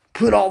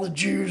put all the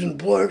Jews and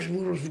blacks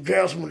and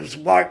gas when it's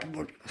white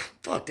people.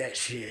 Fuck that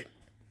shit.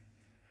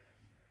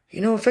 You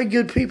know, if they're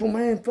good people,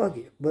 man, fuck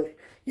it. But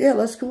yeah,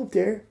 let's go up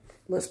there.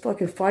 Let's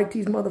fucking fight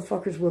these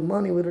motherfuckers with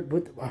money,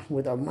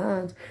 with our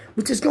minds,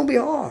 which is going to be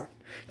hard.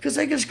 Because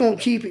they're just going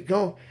to keep it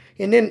going.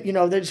 And then, you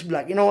know, they just be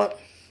like, you know what?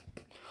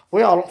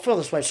 We all don't feel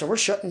this way, so we're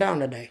shutting down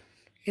today.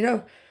 You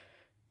know,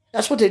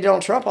 that's what they do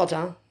on Trump all the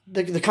time.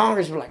 The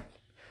Congress were like,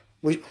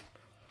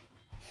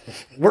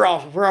 we're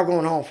all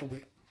going home for a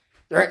week.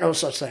 There ain't no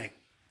such thing.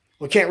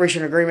 We can't reach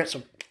an agreement,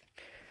 so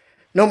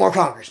no more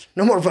Congress.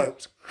 No more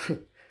votes.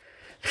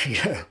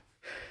 You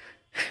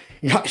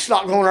know, it's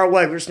not going our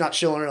way, but it's not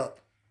showing up.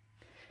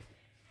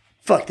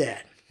 Fuck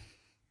that.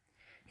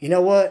 You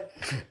know what?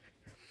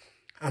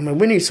 I mean,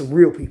 we need some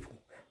real people.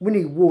 We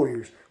need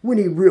warriors. We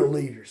need real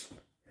leaders.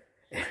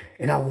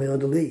 And I'm willing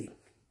to lead.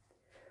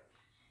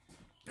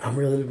 I'm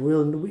really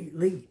willing to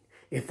lead.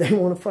 If they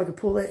want to fucking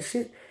pull that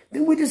shit,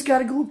 then we just got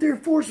to go up there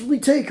and forcibly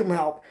take them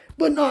out.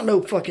 But not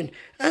no fucking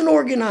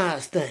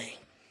unorganized thing.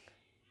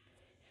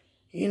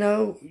 You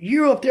know,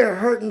 you're up there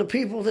hurting the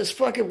people that's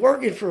fucking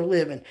working for a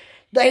living.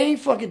 They ain't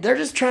fucking, they're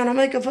just trying to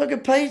make a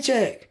fucking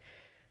paycheck.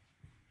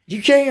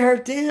 You can't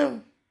hurt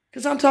them.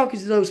 Because I'm talking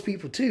to those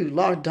people too. A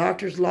lot of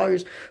doctors,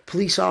 lawyers,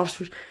 police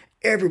officers,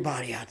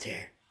 everybody out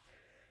there.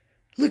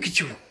 Look at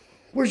you.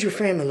 Where's your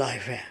family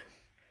life at?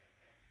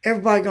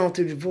 Everybody going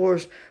through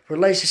divorce,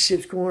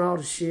 relationships going all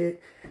the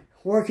shit,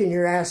 working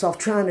your ass off,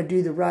 trying to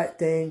do the right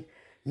thing.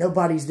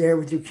 Nobody's there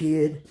with your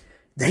kid.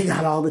 They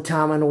got all the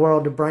time in the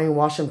world to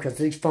brainwash them because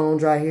these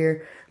phones right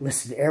here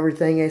listen to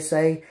everything they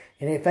say.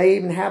 And if they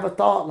even have a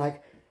thought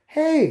like,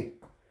 hey,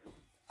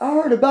 I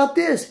heard about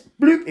this.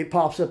 Bloop, it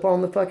pops up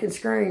on the fucking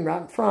screen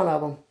right in front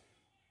of them.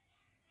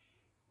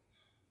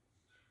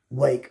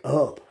 Wake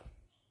up.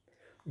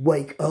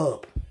 Wake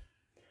up.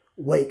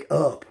 Wake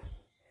up.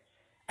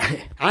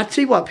 I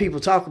see what people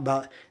talk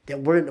about,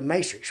 that we're in the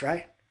Matrix,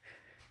 right?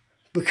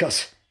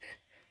 Because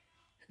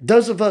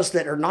those of us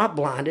that are not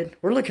blinded,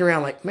 we're looking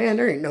around like, man,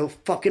 there ain't no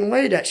fucking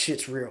way that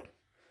shit's real.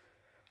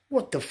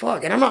 What the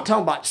fuck? And I'm not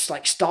talking about just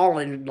like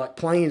stalling like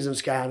planes in the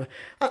sky.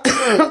 I'm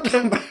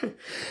talking about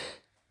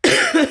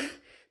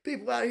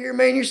people out here,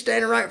 man, you're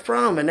standing right in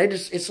front of them, and they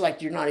just, it's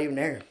like you're not even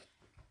there.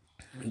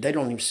 They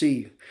don't even see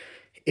you.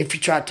 If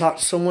you try to talk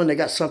to someone, they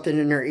got something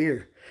in their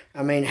ear.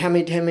 I mean, how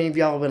many of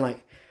y'all have been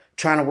like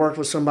trying to work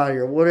with somebody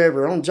or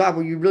whatever on a job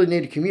where you really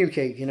need to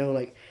communicate, you know,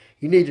 like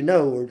you need to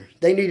know, or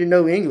they need to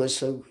know English.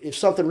 So if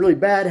something really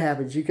bad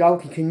happens, you all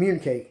can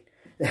communicate.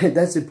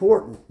 That's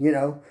important, you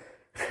know.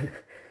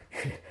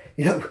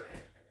 You know,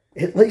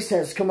 at least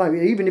has to come out,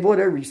 even if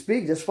whatever you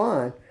speak, that's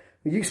fine.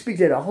 You can speak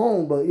that at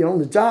home, but you know, on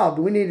the job,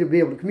 we need to be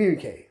able to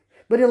communicate.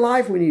 But in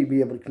life, we need to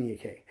be able to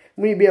communicate.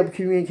 We need to be able to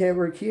communicate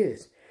with our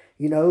kids.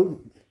 You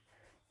know,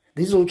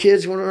 these little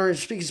kids want to learn to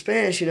speak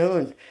Spanish, you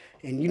know,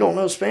 and you don't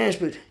know Spanish,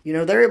 but, you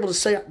know, they're able to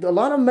say, a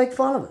lot of them make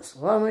fun of us. A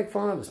lot of them make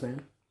fun of us,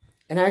 man.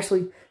 And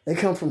actually, they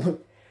come from,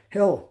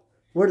 hell,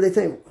 where do they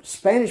think?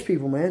 Spanish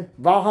people, man.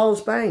 Valhalla,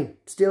 Spain.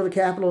 Still the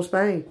capital of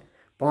Spain.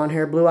 Blonde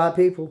hair, blue-eyed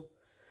people.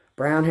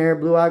 Brown hair,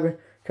 blue-eyed,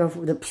 come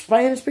from the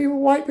Spanish people,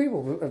 white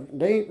people.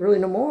 They ain't really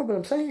no more, but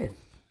I'm saying.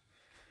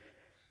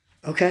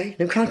 Okay,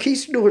 them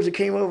conquistadors that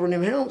came over in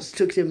them helmets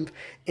took them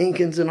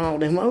Incans and all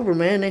them over,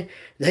 man.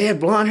 They had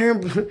blonde hair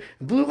and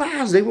blue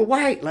eyes. They were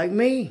white like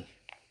me.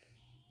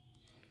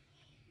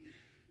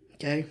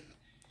 Okay?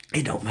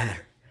 It don't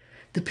matter.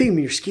 The pigment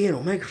in your skin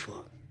don't make a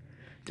fuck.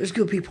 There's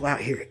good people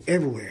out here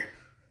everywhere.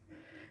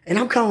 And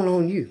I'm calling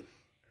on you.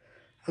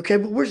 Okay,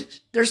 but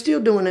they're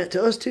still doing that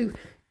to us too.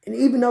 And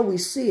even though we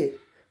see it,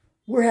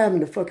 we're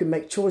having to fucking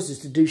make choices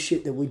to do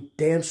shit that we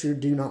damn sure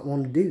do not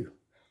want to do.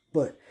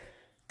 But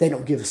they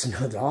don't give us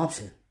another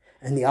option.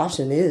 And the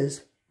option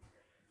is,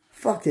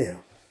 fuck them.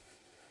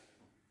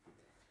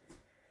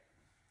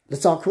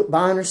 Let's all quit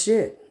buying our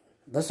shit.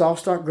 Let's all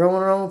start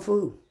growing our own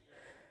food.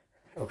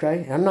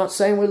 Okay? I'm not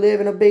saying we live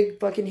in a big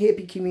fucking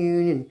hippie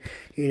communion.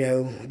 You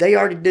know, they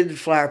already did the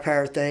flower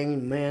power thing.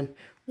 And man,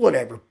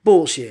 whatever.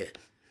 Bullshit.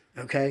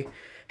 Okay?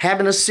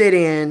 Having a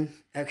sit-in.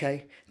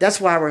 Okay? That's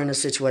why we're in the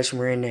situation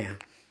we're in now.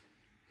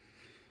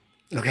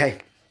 Okay?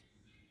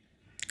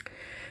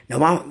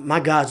 Now, my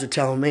gods are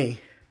telling me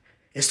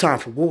it's time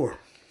for war.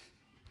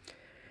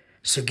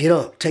 So get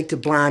up. Take the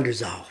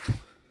blinders off.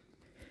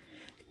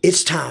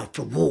 It's time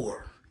for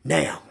war.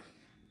 Now.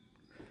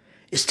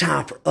 It's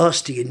time for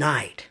us to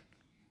unite.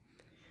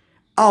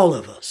 All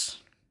of us.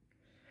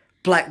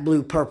 Black,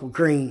 blue, purple,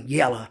 green,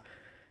 yellow.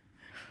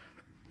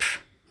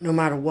 No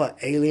matter what,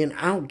 alien,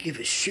 I don't give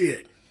a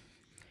shit.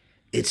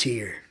 It's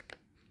here.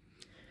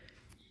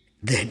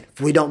 Then, if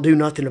we don't do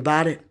nothing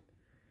about it,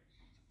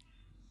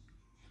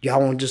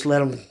 y'all want to just let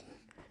them,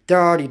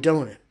 they're already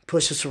doing it.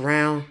 Push us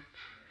around.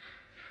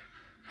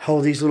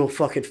 Hold these little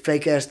fucking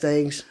fake ass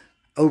things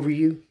over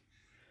you.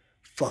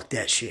 Fuck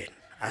that shit.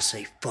 I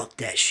say, fuck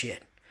that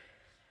shit.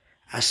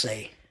 I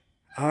say,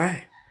 all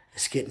right,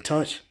 let's get in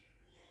touch.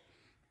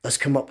 Let's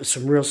come up with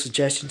some real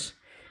suggestions.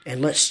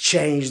 And let's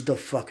change the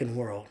fucking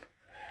world.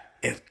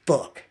 And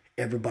fuck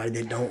everybody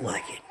that don't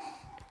like it.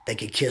 They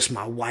can kiss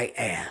my white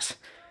ass.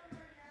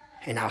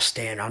 And I'll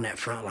stand on that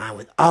front line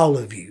with all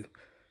of you.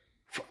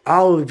 For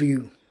all of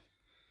you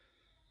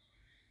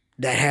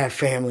that have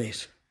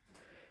families.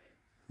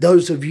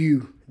 Those of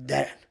you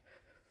that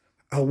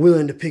are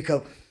willing to pick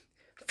up,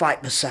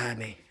 fight beside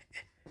me.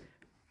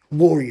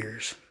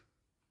 Warriors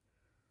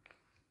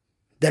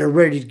that are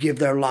ready to give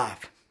their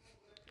life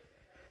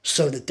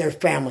so that their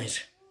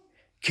families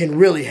can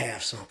really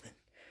have something.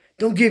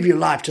 Don't give your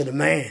life to the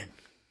man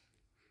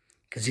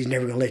because he's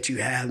never going to let you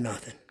have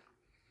nothing.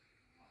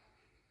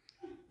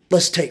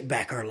 Let's take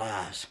back our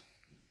lives.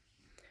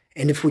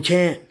 And if we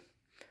can't,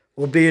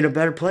 we'll be in a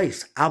better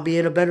place. I'll be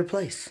in a better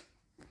place.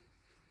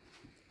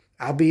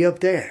 I'll be up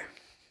there.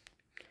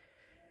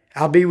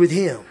 I'll be with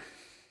him.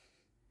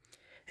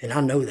 And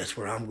I know that's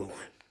where I'm going.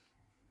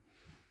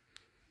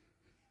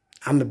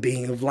 I'm a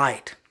being of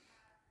light.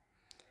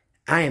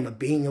 I am a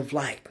being of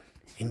light.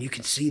 and you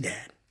can see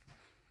that.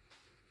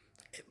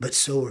 But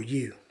so are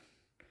you.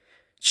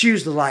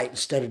 Choose the light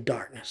instead of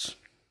darkness.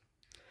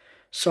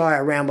 Sorry I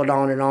rambled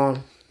on and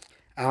on.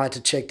 I'll have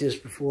to check this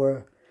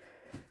before.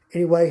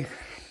 Anyway,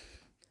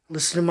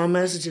 listen to my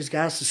messages,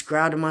 guys.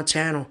 Subscribe to my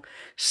channel.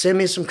 Send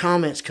me some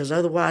comments, because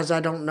otherwise I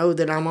don't know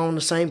that I'm on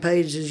the same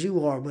page as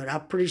you are. But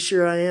I'm pretty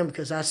sure I am,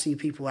 because I see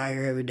people out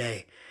here every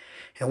day.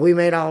 And we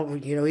may all,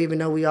 even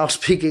though we all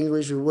speak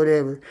English or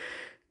whatever,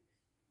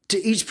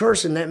 to each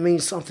person that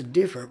means something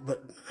different.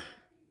 But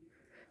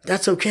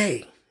that's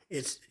okay.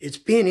 It's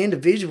being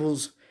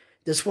individuals.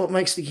 That's what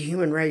makes the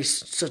human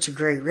race such a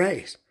great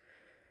race.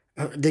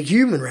 The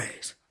human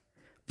race.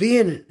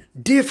 Being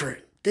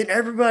different than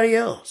everybody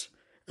else.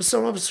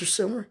 Some of us are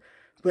similar,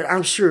 but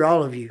I'm sure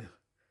all of you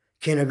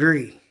can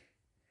agree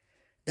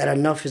that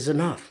enough is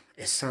enough.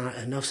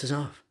 Enough's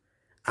enough.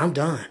 I'm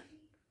done.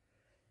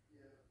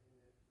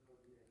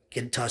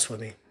 Get in touch with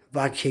me.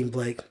 Viking King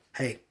Blake.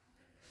 Hey,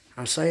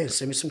 I'm saying,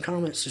 send me some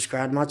comments.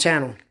 Subscribe to my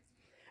channel.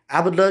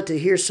 I would love to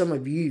hear some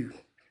of you.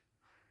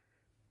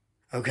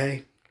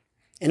 Okay?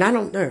 And I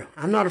don't know.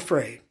 I'm not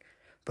afraid,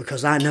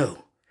 because I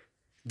know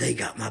they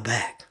got my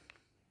back.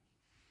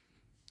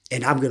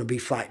 And I'm going to be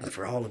fighting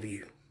for all of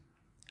you.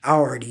 I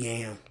already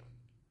am.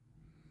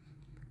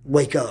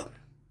 Wake up.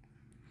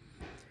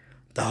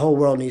 The whole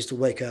world needs to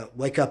wake up.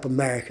 Wake up,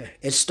 America.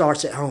 It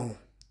starts at home.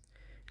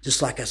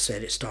 Just like I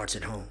said, it starts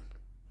at home.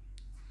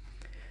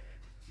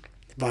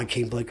 Viking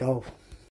King Blake off.